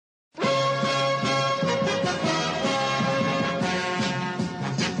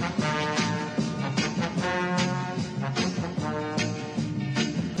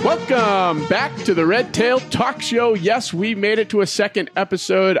Welcome back to the Red Tail Talk Show. Yes, we made it to a second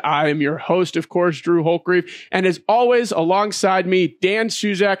episode. I am your host, of course, Drew Holtgreave. And as always, alongside me, Dan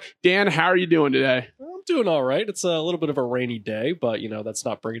Suzak. Dan, how are you doing today? I'm doing all right. It's a little bit of a rainy day, but, that's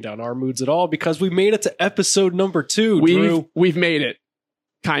not bringing down our moods at all because we made it to episode number 2, Drew. We've made it.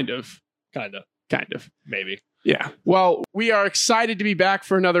 Kind of. Maybe. Yeah. Well, we are excited to be back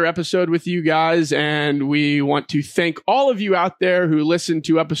for another episode with you guys, and we want to thank all of you out there who listened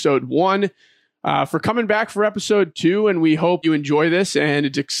to episode 1 for coming back for episode 2, and we hope you enjoy this, and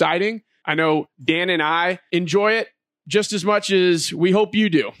it's exciting. I know Dan and I enjoy it just as much as we hope you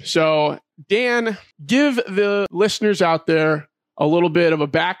do. So, Dan, give the listeners out there a little bit of a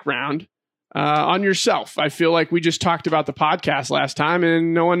background on yourself. I feel like we just talked about the podcast last time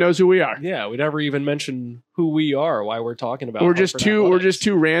and no one knows who we are. Yeah, we never even mentioned who we are, why we're talking about We're just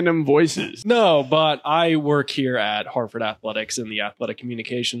two random voices. No, but I work here at Hartford Athletics in the athletic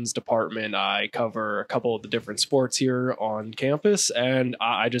communications department. I cover a couple of the different sports here on campus, and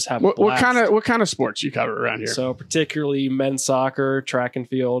I just have a blast. What kind of sports you cover around here? So particularly men's soccer, track and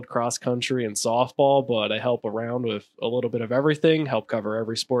field, cross country, and softball, but I help around with a little bit of everything, help cover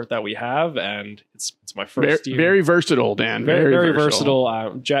every sport that we have, and it's my first year. Very versatile, Dan. Very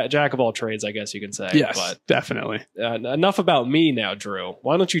versatile. Jack of all trades, I guess you can say. Yes, but definitely. Enough about me now, Drew.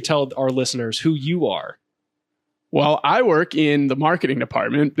 Why don't you tell our listeners who you are? Well, I work in the marketing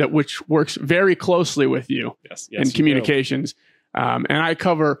department, which works very closely with you in communications. And I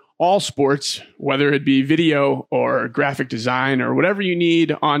cover all sports, whether it be video or graphic design or whatever you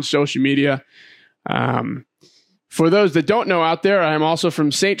need on social media. For those that don't know out there, I'm also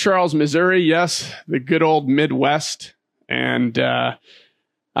from St. Charles, Missouri. Yes, the good old Midwest. And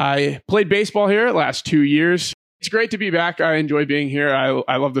I played baseball here the last 2 years. It's great to be back. I enjoy being here.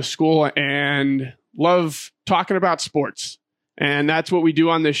 I love the school and love talking about sports. And that's what we do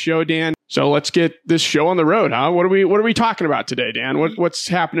on this show, Dan. So let's get this show on the road, huh? What are we talking about today, Dan? What's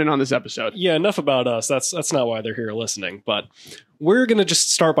happening on this episode? Yeah, enough about us. That's not why they're here listening. But we're going to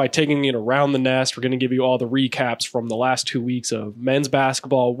just start by taking it around the nest. We're going to give you all the recaps from the last 2 weeks of men's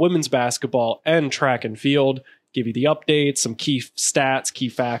basketball, women's basketball, and track and field. Give you the updates, some key stats, key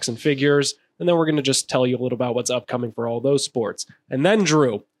facts, and figures. And then we're going to just tell you a little about what's upcoming for all those sports. And then,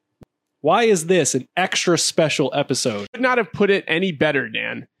 Drew, why is this an extra special episode? Could not have put it any better,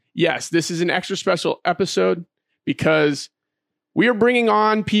 Dan. Yes, this is an extra special episode because we are bringing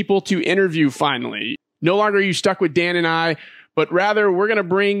on people to interview finally. No longer are you stuck with Dan and I, but rather we're going to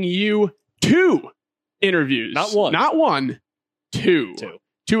bring you 2 interviews. Not one. Not one, 2.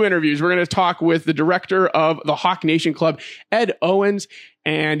 2 interviews. We're going to talk with the director of the Hawk Nation Club, Ed Owens,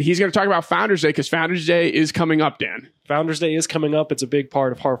 and he's going to talk about Founders Day because Founders Day is coming up, Dan. Founders Day is coming up. It's a big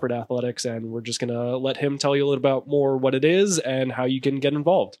part of Hartford Athletics, and we're just going to let him tell you a little about more what it is and how you can get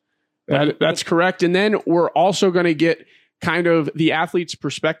involved. That's correct. And then we're also going to get kind of the athlete's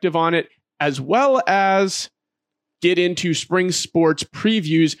perspective on it, as well as get into spring sports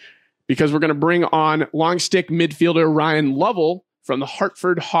previews because we're going to bring on long stick midfielder Ryan Lovell from the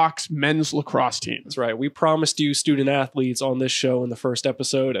Hartford Hawks men's lacrosse team. That's right. We promised you student athletes on this show in the first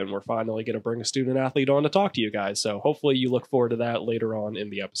episode, and we're finally going to bring a student athlete on to talk to you guys. So hopefully you look forward to that later on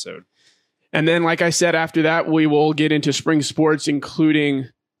in the episode. And then, like I said, after that, we will get into spring sports, including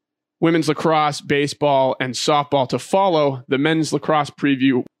women's lacrosse, baseball, and softball to follow the men's lacrosse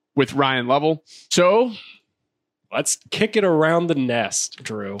preview with Ryan Lovell. So let's kick it around the nest,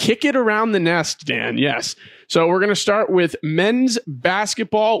 Drew. Kick it around the nest, Dan. Yes. So we're going to start with men's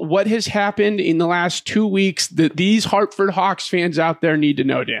basketball. What has happened in the last 2 weeks that these Hartford Hawks fans out there need to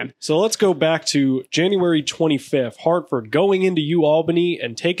know, Dan? So let's go back to January 25th. Hartford going into UAlbany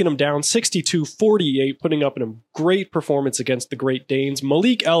and taking them down 62-48, putting up a great performance against the Great Danes.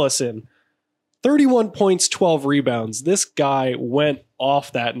 Malik Ellison, 31 points, 12 rebounds. This guy went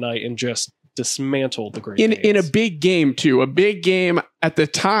off that night and just dismantled the Great Danes. In a big game, too. A big game at the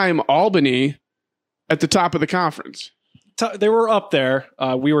time, Albany at the top of the conference. They were up there.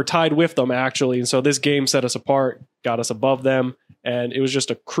 We were tied with them, actually. And so this game set us apart, got us above them. And it was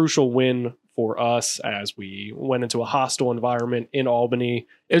just a crucial win for us as we went into a hostile environment in Albany.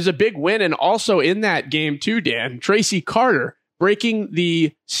 It was a big win. And also in that game, too, Dan, Tracy Carter breaking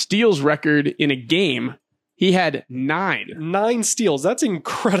the steals record in a game. He had 9 steals. That's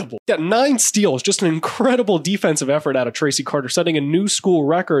incredible. Yeah, 9 steals. Just an incredible defensive effort out of Tracy Carter, setting a new school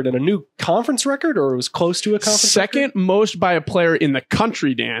record and a new conference record, or it was close to a conference Second record? Most by a player in the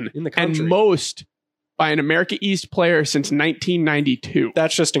country, Dan. In the country. And most by an America East player since 1992.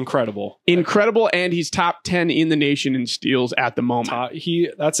 That's just incredible. Incredible, and he's top 10 in the nation in steals at the moment.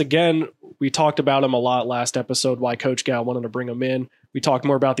 That's again, we talked about him a lot last episode, why Coach Gal wanted to bring him in. We talked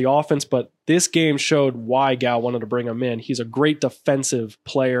more about the offense, but this game showed why Gal wanted to bring him in. He's a great defensive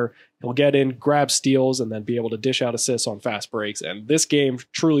player. He'll get in, grab steals, and then be able to dish out assists on fast breaks. And this game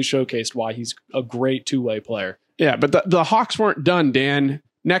truly showcased why he's a great two-way player. Yeah, but the Hawks weren't done, Dan.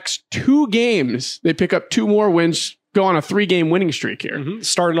 Next 2 games, they pick up 2 more wins, go on a 3-game winning streak here.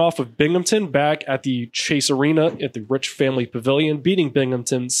 Starting off with Binghamton back at the Chase Arena at the Rich Family Pavilion, beating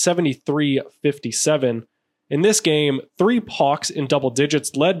Binghamton 73-57. In this game, 3 Hawks in double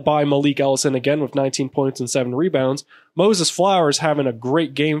digits, led by Malik Ellison again with 19 points and 7 rebounds. Moses Flowers having a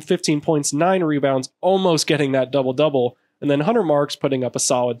great game, 15 points, 9 rebounds, almost getting that double-double. And then Hunter Marks putting up a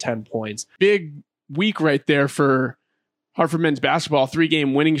solid 10 points. Big week right there for Hartford men's basketball,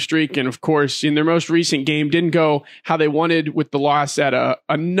 3-game winning streak. And of course, in their most recent game, didn't go how they wanted with the loss at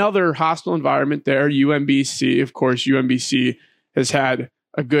another hostile environment there, UMBC. Of course, UMBC has had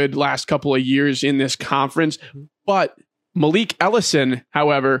a good last couple of years in this conference. But Malik Ellison,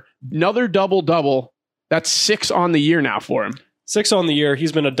 however, another double-double. That's 6 on the year now for him. 6 on the year.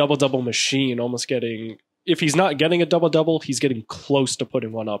 He's been a double-double machine, almost getting... If he's not getting a double-double, he's getting close to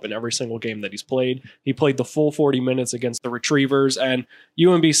putting one up in every single game that he's played. He played the full 40 minutes against the Retrievers, and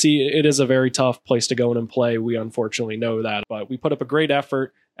UMBC, it is a very tough place to go in and play. We unfortunately know that, but we put up a great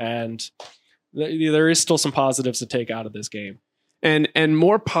effort, and there is still some positives to take out of this game. And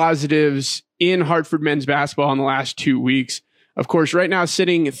more positives in Hartford men's basketball in the last 2 weeks. Of course, right now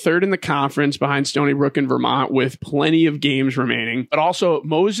sitting 3rd in the conference behind Stony Brook and Vermont with plenty of games remaining. But also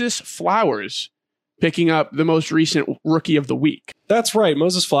Moses Flowers picking up the most recent Rookie of the Week. That's right.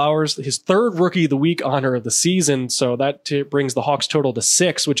 Moses Flowers, his 3rd Rookie of the Week honor of the season. So that brings the Hawks total to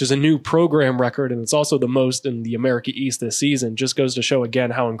 6, which is a new program record. And it's also the most in the America East this season. Just goes to show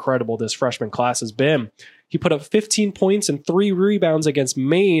again how incredible this freshman class has been. He put up 15 points and 3 rebounds against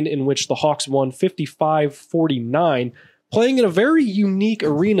Maine, in which the Hawks won 55-49, playing in a very unique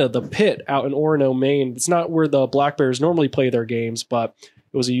arena, the Pit out in Orono, Maine. It's not where the Black Bears normally play their games, but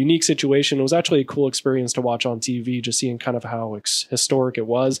it was a unique situation. It was actually a cool experience to watch on TV, just seeing kind of how historic it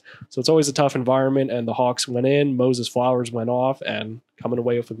was. So it's always a tough environment, and the Hawks went in, Moses Flowers went off, and coming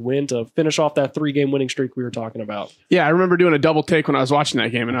away with a win to finish off that 3-game winning streak we were talking about. Yeah, I remember doing a double take when I was watching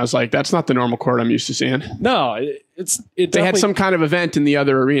that game, and I was like, that's not the normal court I'm used to seeing. No, they had some kind of event in the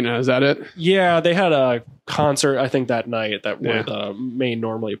other arena. Is that it? Yeah, they had a concert, I think, that night where the Maine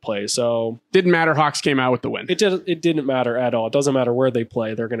normally plays. So didn't matter. Hawks came out with the win. It didn't matter at all. It doesn't matter where they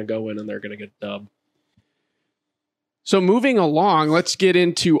play. They're going to go in and they're going to get dubbed. So moving along, let's get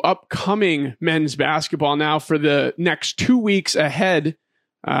into upcoming men's basketball now for the next 2 weeks ahead.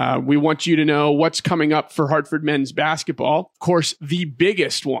 We want you to know what's coming up for Hartford men's basketball. Of course, the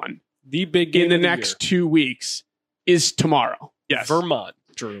biggest one, the big game in the next 2 weeks, is tomorrow. Yes, Vermont,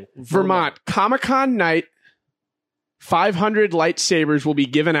 Drew. Vermont Comic-Con night. 500 lightsabers will be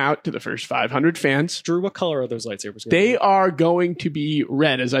given out to the first 500 fans. Drew, what color are those lightsabers? They are going to be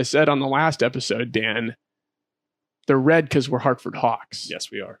red, as I said on the last episode, Dan. They're red because we're Hartford Hawks. Yes,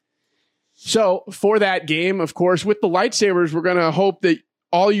 we are. So for that game, of course, with the lightsabers, we're going to hope that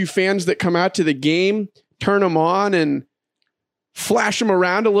all you fans that come out to the game turn them on and flash them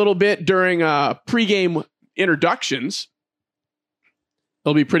around a little bit during pregame introductions.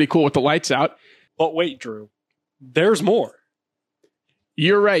 It'll be pretty cool with the lights out. But wait, Drew, there's more.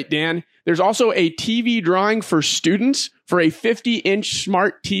 You're right, Dan. There's also a TV drawing for students for a 50-inch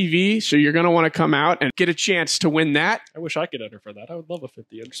smart TV. So you're going to want to come out and get a chance to win that. I wish I could enter for that. I would love a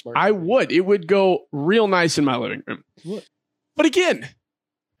 50-inch smart TV. I TV. would. It would go real nice in my living room. What? But again,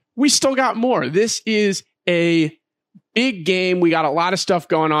 we still got more. This is a big game. We got a lot of stuff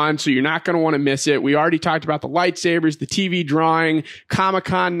going on, so you're not going to want to miss it. We already talked about the lightsabers, the TV drawing,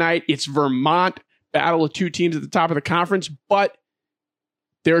 Comic-Con night. It's Vermont, battle of 2 teams at the top of the conference, but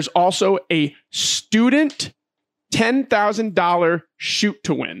there's also a student $10,000 shoot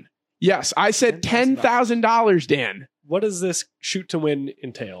to win. Yes, I said $10,000, Dan. What does this shoot to win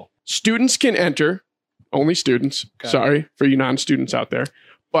entail? Students can enter. Only students. Okay. Sorry for you non-students out there.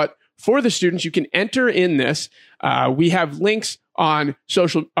 But for the students, you can enter in this. We have links on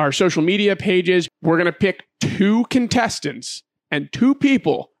our social media pages. We're going to pick 2 contestants, and 2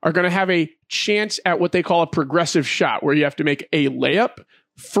 people are going to have a chance at what they call a progressive shot, where you have to make a layup,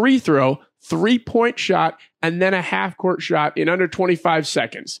 free throw, 3-point shot, and then a half-court shot in under 25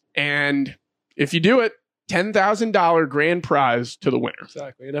 seconds. And if you do it, $10,000 grand prize to the winner.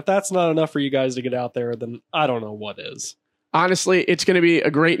 Exactly. And if that's not enough for you guys to get out there, then I don't know what is. Honestly, it's going to be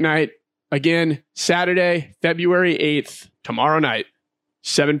a great night. Again, Saturday, February 8th, tomorrow night,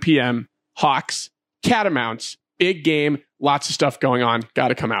 7 p.m., Hawks, Catamounts, big game, lots of stuff going on. Got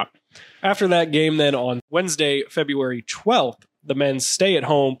to come out. After that game, then on Wednesday, February 12th, the men stay at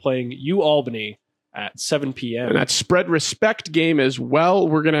home playing UAlbany at 7 p.m. And that Spread Respect game as well.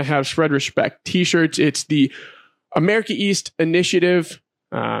 We're going to have Spread Respect t-shirts. It's the America East initiative.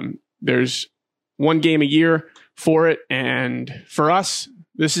 There's one game a year for it. And for us,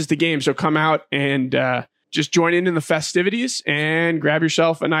 this is the game. So come out and just join in the festivities and grab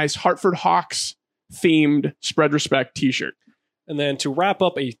yourself a nice Hartford Hawks themed Spread Respect t-shirt. And then to wrap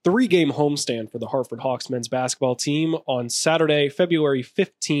up a 3-game homestand for the Hartford Hawks men's basketball team, on Saturday, February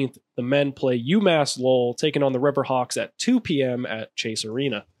 15th, the men play UMass Lowell, taking on the Riverhawks at 2 p.m. at Chase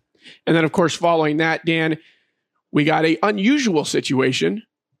Arena. And then, of course, following that, Dan, we got an unusual situation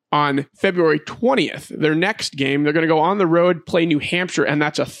on February 20th. Their next game, they're going to go on the road, play New Hampshire, and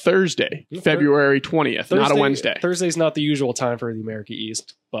that's a Thursday, February 20th, not a Wednesday. Thursday's not the usual time for the America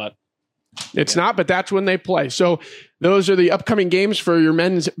East, but... It's not, but that's when they play. So those are the upcoming games for your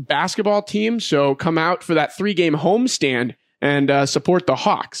men's basketball team. So come out for that 3-game homestand and support the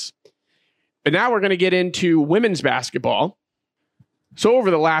Hawks. But now we're going to get into women's basketball. So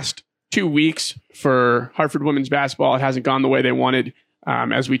over the last 2 weeks for Hartford women's basketball, it hasn't gone the way they wanted.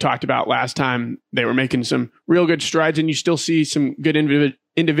 As we talked about last time, they were making some real good strides, and you still see some good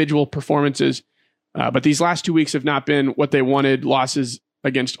individual performances. But these last 2 weeks have not been what they wanted. Losses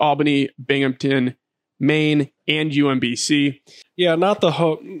against Albany, Binghamton, Maine, and UMBC. Yeah, not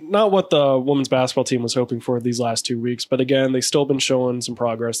what the women's basketball team was hoping for these last 2 weeks. But again, they've still been showing some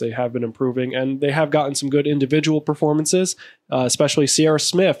progress. They have been improving, and they have gotten some good individual performances, especially Sierra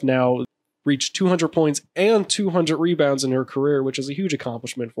Smith now reached 200 points and 200 rebounds in her career, which is a huge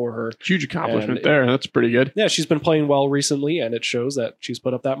accomplishment for her. Huge accomplishment there. That's pretty good. Yeah, she's been playing well recently, and it shows that she's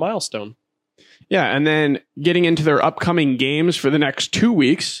put up that milestone. Yeah, and then getting into their upcoming games for the next 2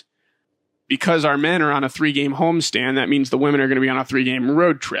 weeks, because our men are on a 3-game homestand, that means the women are going to be on a 3-game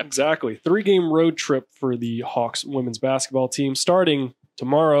road trip. Exactly. 3-game road trip for the Hawks women's basketball team starting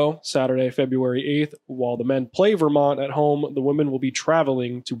tomorrow, Saturday, February 8th. While the men play Vermont at home, the women will be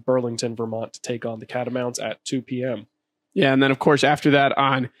traveling to Burlington, Vermont to take on the Catamounts at 2 p.m. Yeah, and then, of course, after that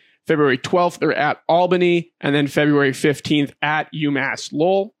on February 12th, they're at Albany, and then February 15th at UMass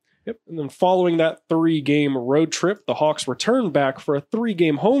Lowell. Yep. And then following that 3-game road trip, the Hawks return back for a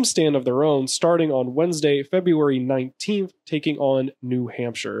 3-game homestand of their own, starting on Wednesday, February 19th, taking on New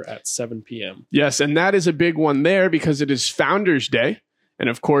Hampshire at 7 p.m. Yes, and that is a big one there because it is Founders Day. And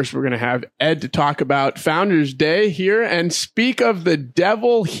of course, we're going to have Ed to talk about Founders Day here. And speak of the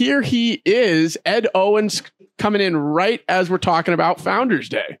devil, here he is, Ed Owens, coming in right as we're talking about Founders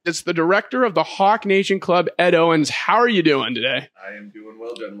Day. It's the director of the Hawk Nation Club, Ed Owens. How are you doing today? I am doing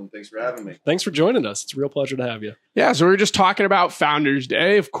well, gentlemen. Thanks for having me. Thanks for joining us. It's a real pleasure to have you. Yeah, so we were just talking about Founders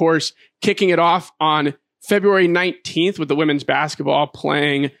Day, of course, kicking it off on February 19th with the women's basketball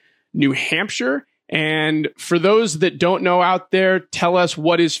playing New Hampshire. And for those that don't know out there, tell us,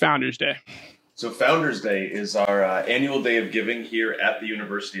 what is Founders Day? So Founders Day is our annual day of giving here at the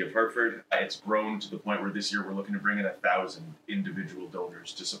University of Hartford. It's grown to the point where this year we're looking to bring in 1,000 individual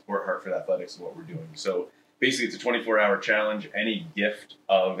donors to support Hartford athletics and what we're doing. So basically it's a 24-hour challenge. Any gift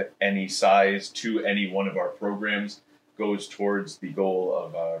of any size to any one of our programs goes towards the goal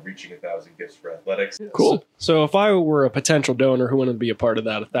of reaching 1,000 gifts for athletics. Cool. So if I were a potential donor who wanted to be a part of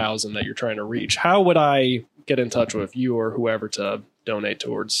that 1,000 that you're trying to reach, how would I get in touch with you or whoever to donate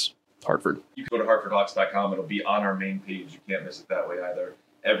towards Hartford? You can go to hartfordhawks.com. It'll be on our main page. You can't miss it that way either.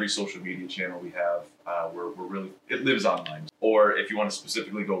 Every social media channel we have, it lives online. Or if you want to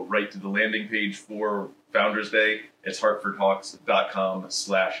specifically go right to the landing page for Founders Day, it's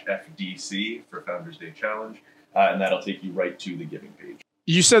hartfordhawks.com/FDC for Founders Day Challenge. And that'll take you right to the giving page.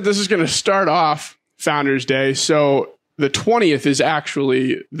 You said this is going to start off Founders Day. So the 20th is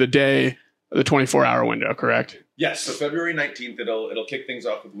actually the day, the 24-hour window, correct? Yes, so February 19th, it'll kick things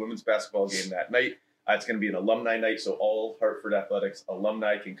off with the women's basketball game that night. It's going to be an alumni night, so all Hartford Athletics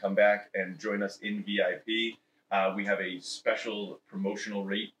alumni can come back and join us in VIP. We have a special promotional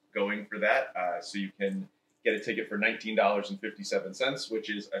rate going for that, so you can get a ticket for $19.57, which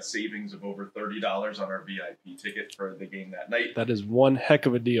is a savings of over $30 on our VIP ticket for the game that night. That is one heck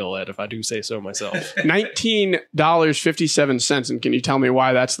of a deal, Ed, if I do say so myself. $19.57. And can you tell me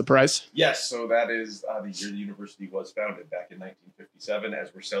why that's the price? Yes, so that is the year the university was founded, back in 1957.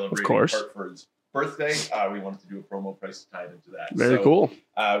 As we're celebrating Hartford's birthday, we wanted to do a promo price tied into that. Very cool.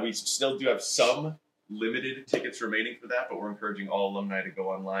 We still do have some limited tickets remaining for that, but we're encouraging all alumni to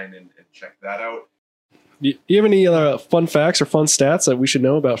go online and check that out. Do you have any fun facts or fun stats that we should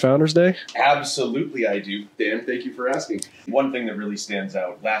know about Founders Day? Absolutely, I do. Dan, thank you for asking. One thing that really stands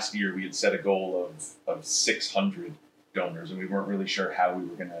out, last year we had set a goal of 600 donors, and we weren't really sure how we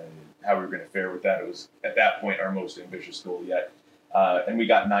were going to how we were going to fare with that. It was at that point our most ambitious goal yet. And we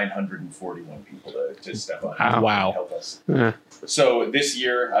got 941 people to step up and help us. Yeah. So this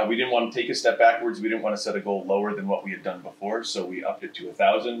year, we didn't want to take a step backwards. We didn't want to set a goal lower than what we had done before. So we upped it to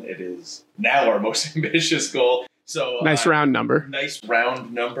 1,000. It is now our most ambitious goal. So nice round number. Nice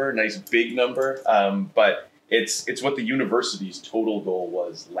round number. Nice big number. But it's what the university's total goal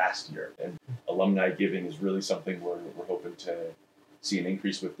was last year. And alumni giving is really something we're hoping to see an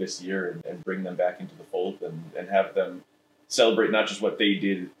increase with this year and bring them back into the fold and have them celebrate not just what they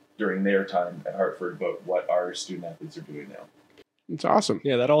did during their time at Hartford, but what our student athletes are doing now. It's awesome.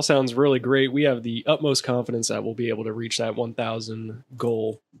 Yeah, that all sounds really great. We have the utmost confidence that we'll be able to reach that 1,000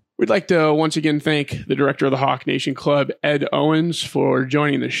 goal. We'd like to once again thank the director of the Hawk Nation Club, Ed Owens, for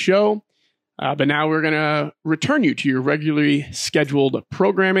joining the show. But now we're going to return you to your regularly scheduled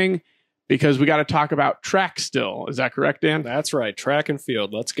programming because we got to talk about track still. Is that correct, Dan? That's right. Track and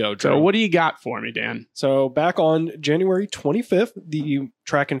field. Let's go, Drew. So what do you got for me, Dan? So back on January 25th, the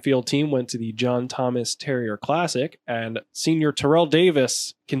track and field team went to the John Thomas Terrier Classic, and senior Terrell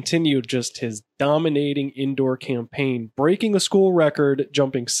Davis continued just his dominating indoor campaign, breaking the school record,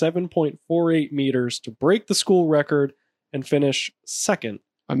 jumping 7.48 meters to break the school record and finish second.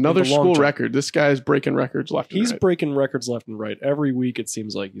 Another school record. This guy's breaking records left and right. He's breaking records left and right. Every week it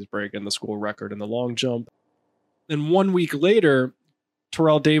seems like he's breaking the school record in the long jump. And 1 week later,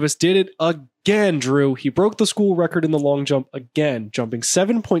 Terrell Davis did it again, Drew. He broke the school record in the long jump again, jumping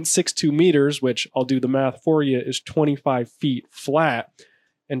 7.62 meters, which I'll do the math for you, is 25 feet flat,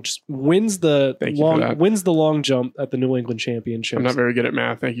 and just wins the long jump at the New England Championships. I'm not very good at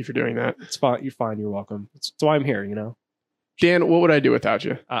math. Thank you for doing that. It's fine. You're fine. You're welcome. That's why I'm here, you know. Dan, what would I do without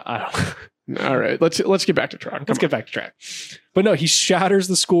you? I don't. All right, let's get back to track. Let's get back to track. But no, he shatters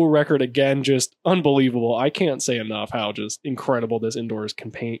the school record again. Just unbelievable. I can't say enough how just incredible this indoors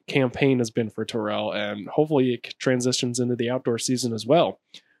campaign has been for Terrell, and hopefully it transitions into the outdoor season as well.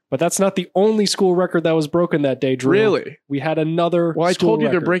 But that's not the only school record that was broken that day, Drew. Really? We had another. Well, I told you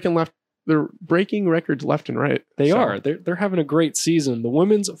record. They're breaking records left and right. They are. They're having a great season. The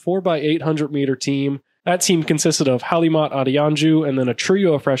women's 4x800 meter team. That team consisted of Halimat Adianju and then a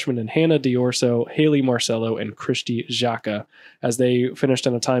trio of freshmen in Hannah Diorso, Haley Marcello, and Christy Xhaka, as they finished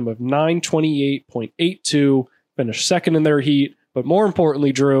in a time of 9:28.82, finished second in their heat, but more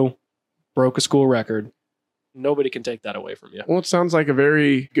importantly, Drew, broke a school record. Nobody can take that away from you. Well, it sounds like a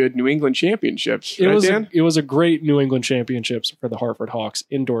very good New England Championships. Dan? It was a great New England Championships for the Hartford Hawks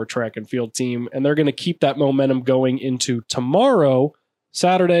indoor track and field team, and they're going to keep that momentum going into tomorrow,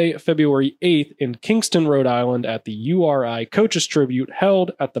 Saturday, February 8th in Kingston, Rhode Island at the URI Coaches Tribute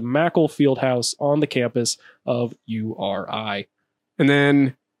held at the Mackle Fieldhouse on the campus of URI. And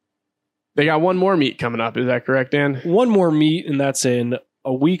then they got one more meet coming up. Is that correct, Dan? One more meet, and that's in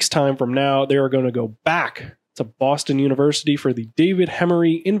a week's time from now. They are going to go back to Boston University for the David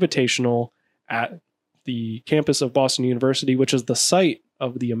Hemery Invitational at the campus of Boston University, which is the site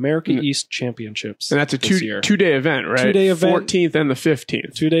of the American East Championships. And that's a two-day event, right? 2-day event. 14th and the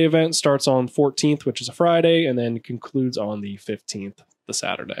 15th. 2-day event starts on 14th, which is a Friday, and then concludes on the 15th, the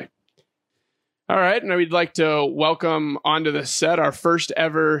Saturday. All right. Now we'd like to welcome onto the set our first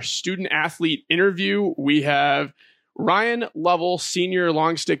ever student athlete interview. We have Ryan Lovell, senior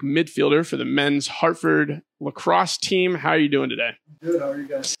long stick midfielder for the men's Hartford lacrosse team. How are you doing today? Good. How are you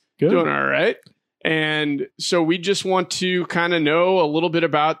guys? Good. Doing all right. And so we just want to kind of know a little bit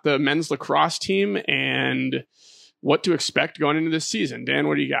about the men's lacrosse team and what to expect going into this season. Dan,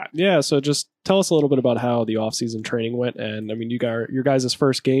 what do you got? Yeah, so just tell us a little bit about how the off-season training went. And I mean, your guys'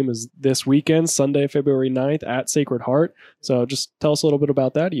 first game is this weekend, Sunday, February 9th at Sacred Heart. So just tell us a little bit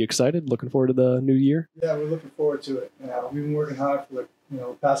about that. Are you excited? Looking forward to the new year? Yeah, we're looking forward to it. We've been working hard for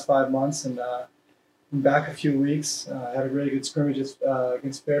the past 5 months, and been back a few weeks. Had a really good scrimmage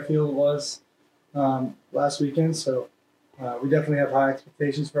against Fairfield. It was last weekend, so we definitely have high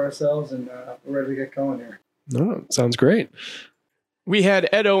expectations for ourselves, and we're ready to get going here. No, sounds great. We had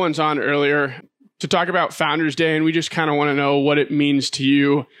Ed Owens on earlier to talk about Founders Day, and we just kind of want to know what it means to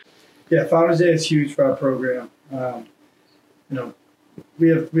you. Yeah, Founders Day is huge for our program. We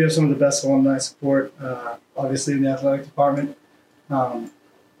have some of the best alumni support, obviously in the athletic department. And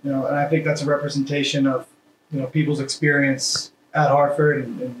I think that's a representation of people's experience at Hartford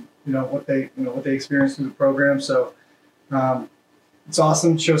and what they experience through the program. So it's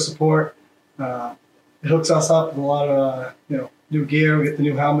awesome to show support. It hooks us up with a lot of new gear. We get the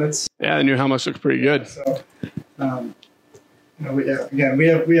new helmets. Yeah, the new helmets look pretty good. So we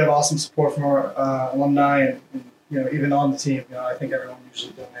have awesome support from our alumni and even on the team. I think everyone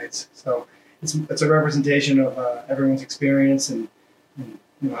usually donates. So it's a representation of everyone's experience and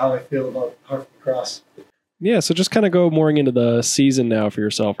how they feel about Hartford lacrosse. Yeah, so just kind of go more into the season now for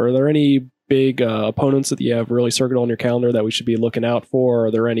yourself. Are there any big opponents that you have really circled on your calendar that we should be looking out for?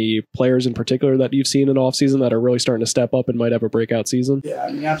 Are there any players in particular that you've seen in offseason that are really starting to step up and might have a breakout season? Yeah,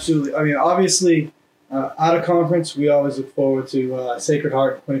 absolutely. Obviously, out of conference, we always look forward to Sacred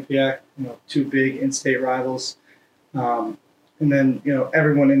Heart, Quinnipiac, two big in-state rivals. And then,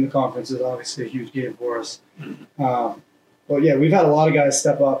 everyone in the conference is obviously a huge game for us. But yeah, we've had a lot of guys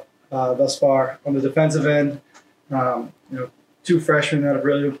step up thus far on the defensive end. Two freshmen that have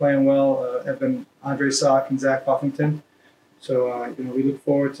really been playing well have been Andre Sock and Zach Buffington. So, we look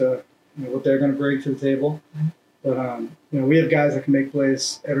forward to what they're going to bring to the table. But, we have guys that can make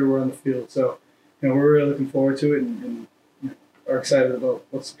plays everywhere on the field. So, we're really looking forward to it and are excited about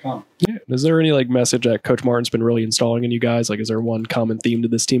what's to come. Yeah. Is there any message that Coach Martin's been really installing in you guys? Is there one common theme to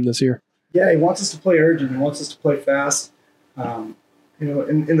this team this year? Yeah, he wants us to play urgent. He wants us to play fast. In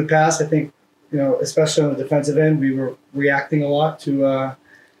the past, I think, especially on the defensive end, we were reacting a lot to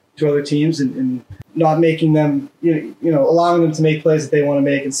other teams and not making them, allowing them to make plays that they want to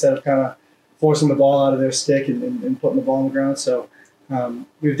make instead of kind of forcing the ball out of their stick and putting the ball on the ground. So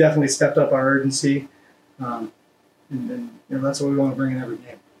we've definitely stepped up our urgency, and that's what we want to bring in every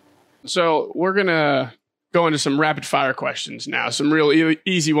game. So we're gonna go into some rapid fire questions now. Some real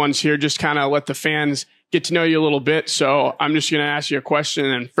easy ones here. Just kind of let the fans get to know you a little bit. So I'm just going to ask you a question,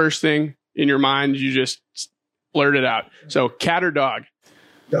 and first thing in your mind, you just blurt it out. So cat or dog?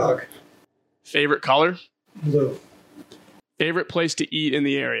 Dog. Favorite color? Blue. Favorite place to eat in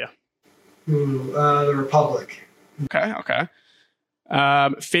the area? The Republic. Okay.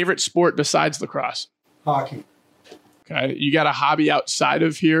 Favorite sport besides lacrosse? Hockey. Okay. You got a hobby outside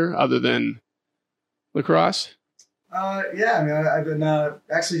of here other than lacrosse? Yeah, I've been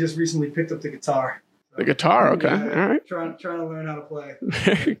actually just recently picked up the guitar. The guitar, okay. All right. Trying to learn how to play.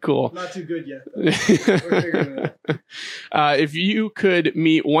 Very cool. Not too good yet. We're figuring it out. If you could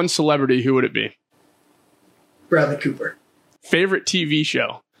meet one celebrity, who would it be? Bradley Cooper. Favorite TV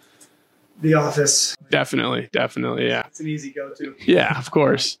show? The Office. Definitely, yeah. It's an easy go-to. Yeah, of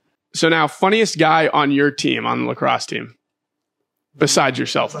course. So now, funniest guy on your team, on the lacrosse team? Besides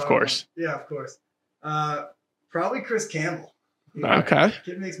yourself, of course. Yeah, of course. Probably Chris Campbell. Okay.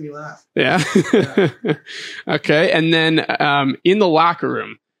 Kid makes me laugh. Yeah. Okay. And then in the locker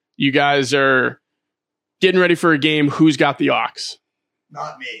room, you guys are getting ready for a game. Who's got the aux?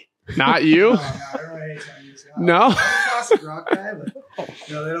 Not me. Not you? No, I don't really hate Chinese. No? I'm a classic rock guy, but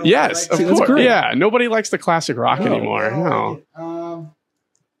they don't yes, like of course. Yeah. Nobody likes the classic rock anymore. They don't No. like it.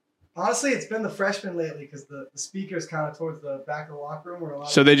 Honestly, it's been the freshmen lately because the speaker's kind of towards the back of the locker room. Where a lot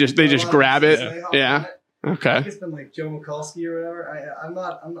So of they just grab it. Yeah. I Okay. think it's been like Joe Mikulski or whatever. I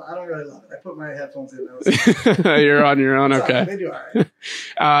don't really love it. I put my headphones in. You're on your own. It's all right. Okay. They do all right.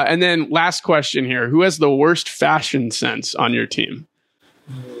 And then last question here. Who has the worst fashion sense on your team?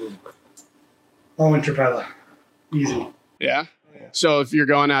 Owen Trapella. Easy. Yeah. So if you're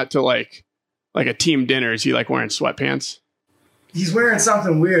going out to like a team dinner, is he wearing sweatpants? He's wearing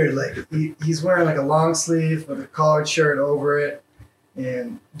something weird. He's wearing a long sleeve with a collared shirt over it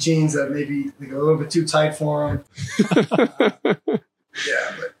and jeans that maybe a little bit too tight for him.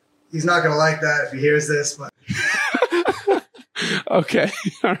 Yeah, but he's not going to like that if he hears this. But Okay.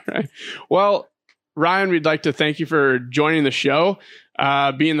 All right. Well, Ryan, we'd like to thank you for joining the show,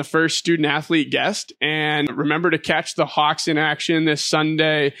 being the first student athlete guest. And remember to catch the Hawks in action this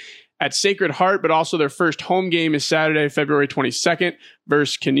Sunday at Sacred Heart, but also their first home game is Saturday, February 22nd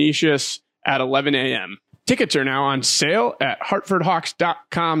versus Canisius at 11 a.m. Tickets are now on sale at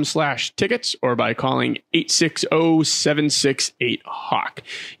hartfordhawks.com/tickets or by calling 860-768-HAWK.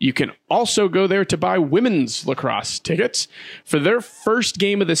 You can also go there to buy women's lacrosse tickets for their first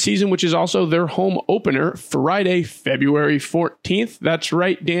game of the season, which is also their home opener, Friday, February 14th. That's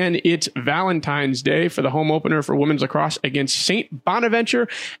right, Dan. It's Valentine's Day for the home opener for women's lacrosse against St. Bonaventure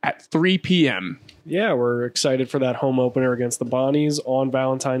at 3 p.m. Yeah, we're excited for that home opener against the Bonnies on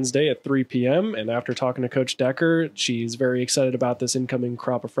Valentine's Day at 3 p.m. And after talking to Coach Decker, she's very excited about this incoming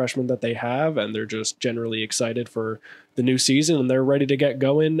crop of freshmen that they have, and they're just generally excited for the new season, and they're ready to get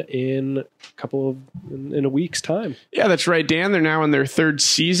going in a week's time. Yeah, that's right, Dan. They're now in their third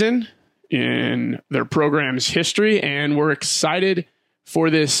season in their program's history, and we're excited for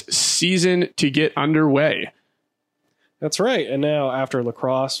this season to get underway. That's right. And now after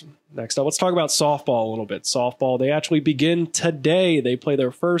lacrosse, next up, let's talk about softball a little bit. Softball, they actually begin today. They play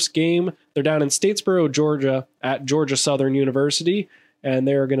their first game. They're down in Statesboro, Georgia at Georgia Southern University, and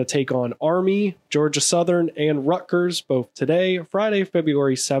they're going to take on Army, Georgia Southern, and Rutgers both today, Friday,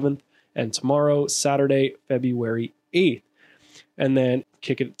 February 7th, and tomorrow, Saturday, February 8th. And then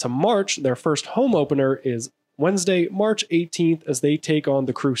kick it to March. Their first home opener is Wednesday, March 18th, as they take on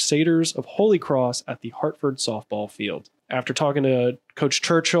the Crusaders of Holy Cross at the Hartford softball field. After talking to Coach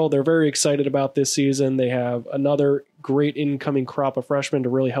Churchill, they're very excited about this season. They have another great incoming crop of freshmen to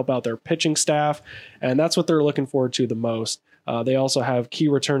really help out their pitching staff, and that's what they're looking forward to the most. They also have key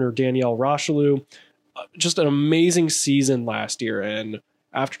returner Danielle Rocheleau. Just an amazing season last year, and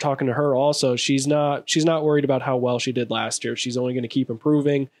after talking to her also, she's not worried about how well she did last year. She's only going to keep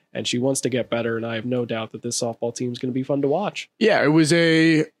improving, and she wants to get better, and I have no doubt that this softball team is going to be fun to watch. Yeah, it was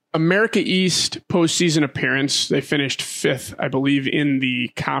a America East postseason appearance. They finished 5th, I believe, in the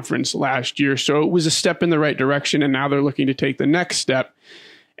conference last year. So it was a step in the right direction, and now they're looking to take the next step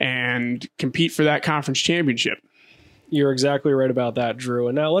and compete for that conference championship. You're exactly right about that, Drew.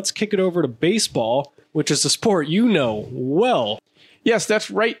 And now let's kick it over to baseball, which is a sport you know well. Yes, that's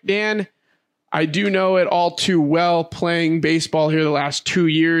right, Dan. I do know it all too well, playing baseball here the last 2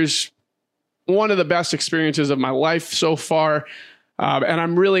 years. One of the best experiences of my life so far. And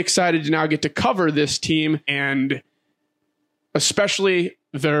I'm really excited to now get to cover this team, and especially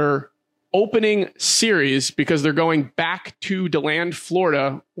their opening series, because they're going back to DeLand,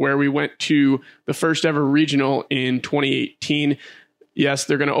 Florida, where we went to the first ever regional in 2018. Yes,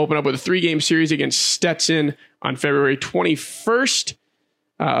 they're going to open up with a 3-game series against Stetson on February 21st.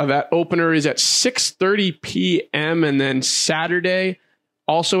 That opener is at 6:30 p.m. and then Saturday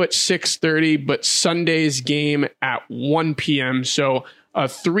also at 6:30, but Sunday's game at 1 p.m. So a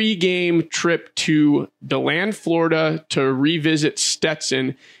 3-game trip to DeLand, Florida to revisit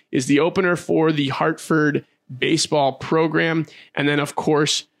Stetson is the opener for the Hartford baseball program. And then, of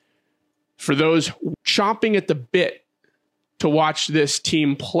course, for those chomping at the bit to watch this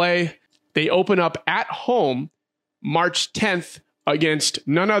team play, they open up at home March 10th against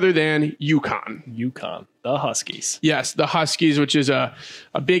none other than UConn. UConn, the Huskies. Yes, the Huskies, which is a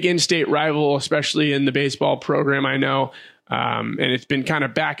big in-state rival, especially in the baseball program, I know. And it's been kind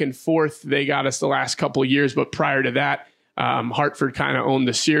of back and forth. They got us the last couple of years, but prior to that, Hartford kind of owned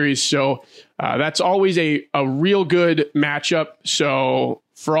the series. So that's always a real good matchup. So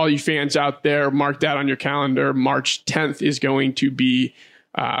for all you fans out there, mark that on your calendar. March 10th is going to be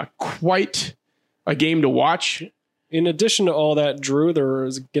quite a game to watch. In addition to all that, Drew,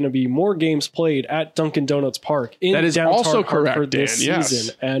 there's going to be more games played at Dunkin' Donuts Park in that is downtown also correct, Hartford this Dan, season.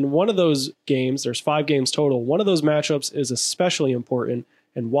 yes. And one of those games, there's 5 games total. One of those matchups is especially important.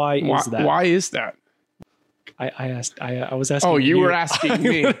 And why is that? Why is that? I was asking. Oh, you were asking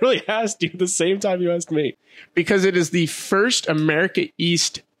me. I literally asked you the same time you asked me. Because it is the first America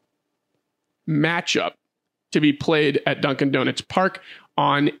East matchup to be played at Dunkin' Donuts Park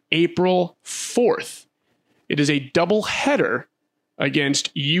on April 4th. It is a doubleheader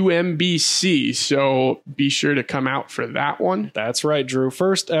against UMBC, so be sure to come out for that one. That's right, Drew.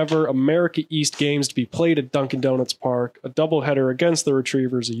 First ever America East games to be played at Dunkin' Donuts Park, a doubleheader against the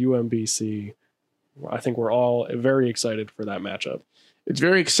Retrievers of UMBC. I think we're all very excited for that matchup. It's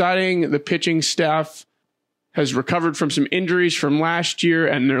very exciting. The pitching staff has recovered from some injuries from last year,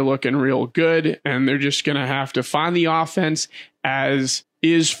 and they're looking real good, and they're just going to have to find the offense. As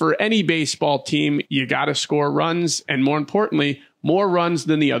is for any baseball team, you got to score runs, and more importantly, more runs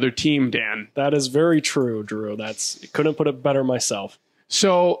than the other team, Dan. That is very true, Drew. Couldn't put it better myself.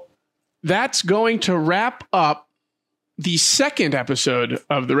 So that's going to wrap up the second episode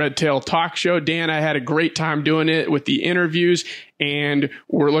of the Red Tail Talk Show. Dan, I had a great time doing it with the interviews, and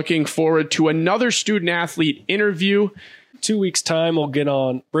we're looking forward to another student athlete interview. 2 weeks' time, we'll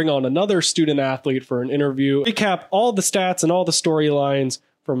bring on another student athlete for an interview. Recap all the stats and all the storylines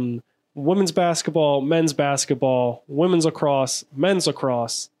from women's basketball, men's basketball, women's lacrosse, men's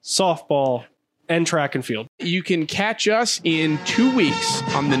lacrosse, softball, and track and field. You can catch us in 2 weeks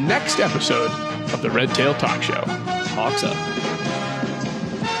on the next episode of the Red Tail Talk Show. Hawks up.